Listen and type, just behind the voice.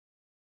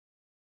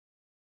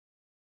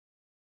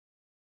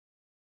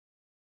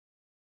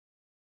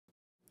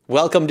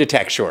Welcome to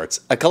Tech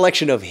Shorts, a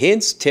collection of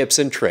hints, tips,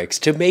 and tricks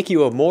to make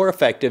you a more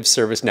effective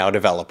ServiceNow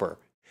developer.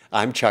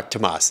 I'm Chuck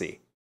Tomasi.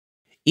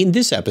 In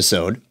this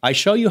episode, I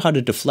show you how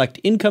to deflect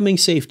incoming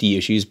safety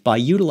issues by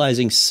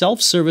utilizing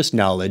self-service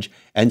knowledge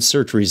and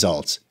search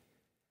results.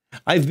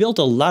 I've built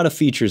a lot of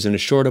features in a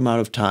short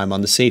amount of time on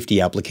the safety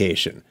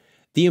application.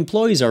 The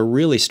employees are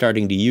really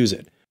starting to use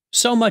it.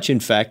 So much, in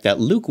fact,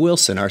 that Luke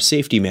Wilson, our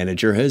safety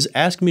manager, has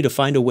asked me to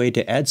find a way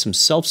to add some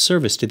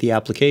self-service to the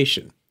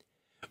application.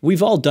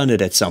 We've all done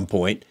it at some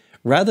point.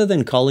 Rather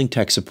than calling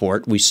tech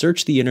support, we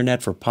search the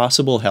internet for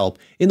possible help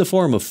in the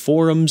form of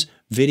forums,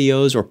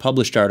 videos, or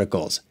published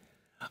articles.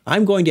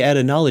 I'm going to add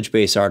a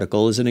Knowledgebase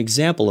article as an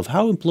example of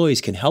how employees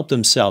can help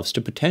themselves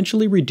to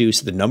potentially reduce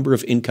the number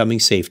of incoming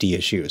safety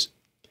issues.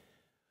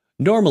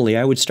 Normally,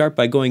 I would start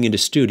by going into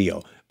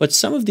Studio, but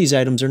some of these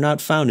items are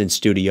not found in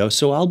Studio,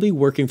 so I'll be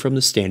working from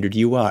the standard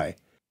UI.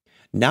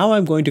 Now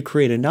I'm going to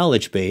create a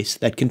Knowledgebase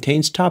that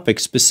contains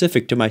topics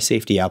specific to my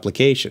safety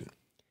application.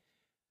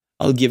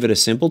 I'll give it a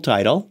simple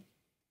title,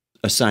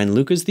 assign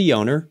Luke as the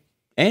owner,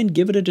 and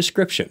give it a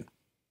description.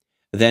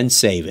 Then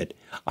save it.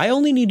 I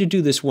only need to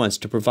do this once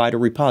to provide a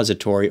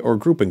repository or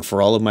grouping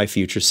for all of my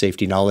future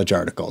safety knowledge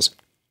articles.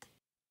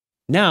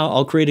 Now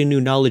I'll create a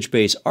new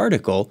Knowledgebase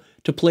article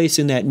to place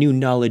in that new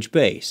knowledge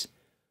base.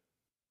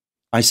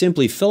 I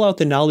simply fill out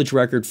the knowledge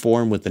record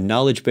form with the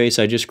knowledge base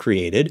I just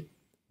created,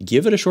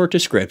 give it a short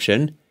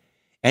description,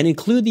 and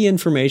include the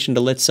information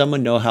to let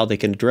someone know how they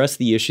can address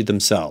the issue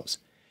themselves.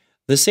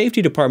 The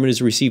safety department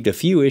has received a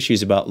few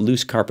issues about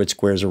loose carpet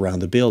squares around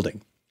the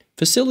building.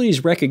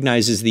 Facilities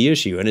recognizes the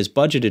issue and is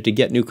budgeted to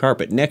get new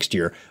carpet next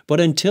year, but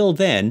until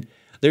then,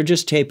 they're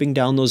just taping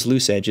down those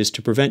loose edges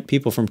to prevent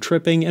people from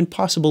tripping and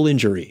possible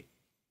injury.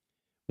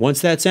 Once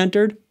that's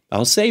entered,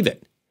 I'll save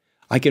it.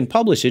 I can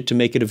publish it to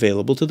make it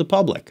available to the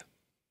public.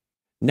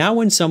 Now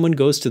when someone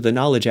goes to the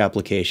Knowledge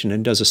application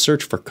and does a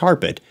search for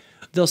carpet,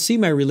 they'll see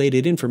my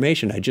related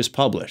information I just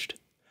published.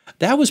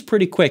 That was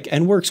pretty quick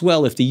and works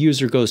well if the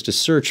user goes to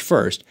search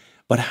first,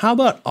 but how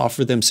about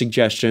offer them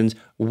suggestions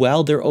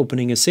while they're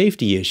opening a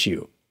safety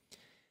issue?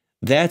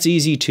 That's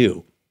easy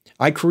too.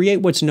 I create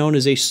what's known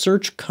as a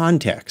search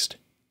context.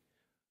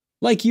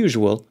 Like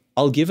usual,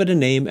 I'll give it a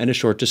name and a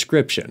short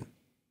description.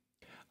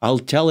 I'll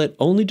tell it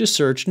only to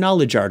search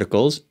knowledge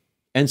articles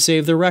and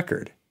save the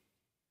record.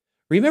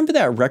 Remember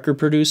that record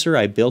producer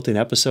I built in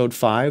episode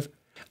 5?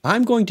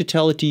 I'm going to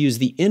tell it to use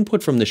the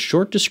input from the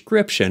short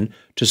description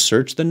to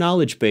search the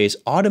knowledge base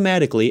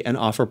automatically and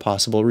offer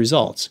possible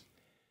results.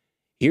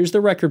 Here's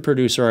the record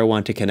producer I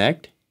want to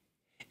connect,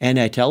 and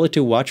I tell it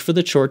to watch for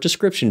the short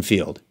description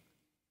field.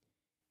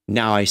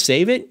 Now I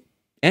save it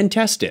and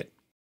test it.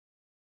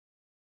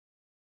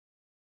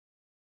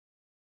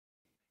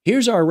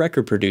 Here's our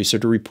record producer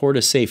to report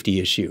a safety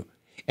issue,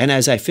 and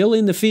as I fill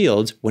in the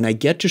fields, when I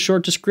get to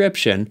short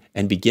description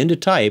and begin to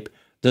type,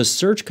 the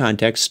search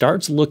context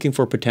starts looking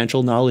for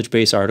potential knowledge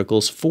base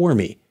articles for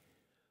me.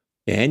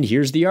 And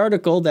here's the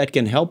article that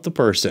can help the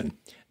person.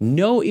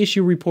 No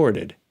issue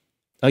reported.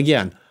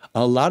 Again,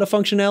 a lot of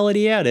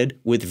functionality added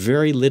with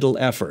very little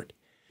effort.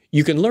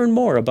 You can learn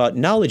more about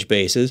knowledge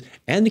bases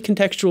and the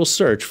contextual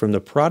search from the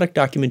product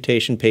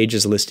documentation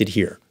pages listed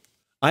here.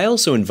 I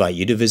also invite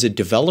you to visit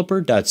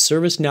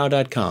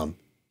developer.servicenow.com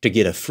to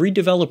get a free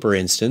developer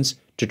instance,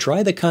 to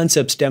try the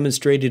concepts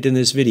demonstrated in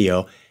this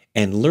video,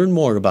 and learn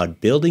more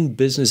about building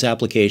business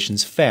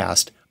applications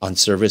fast on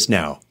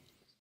ServiceNow.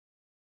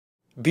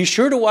 Be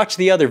sure to watch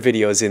the other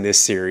videos in this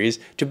series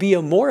to be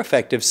a more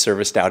effective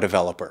ServiceNow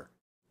developer.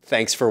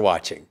 Thanks for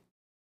watching.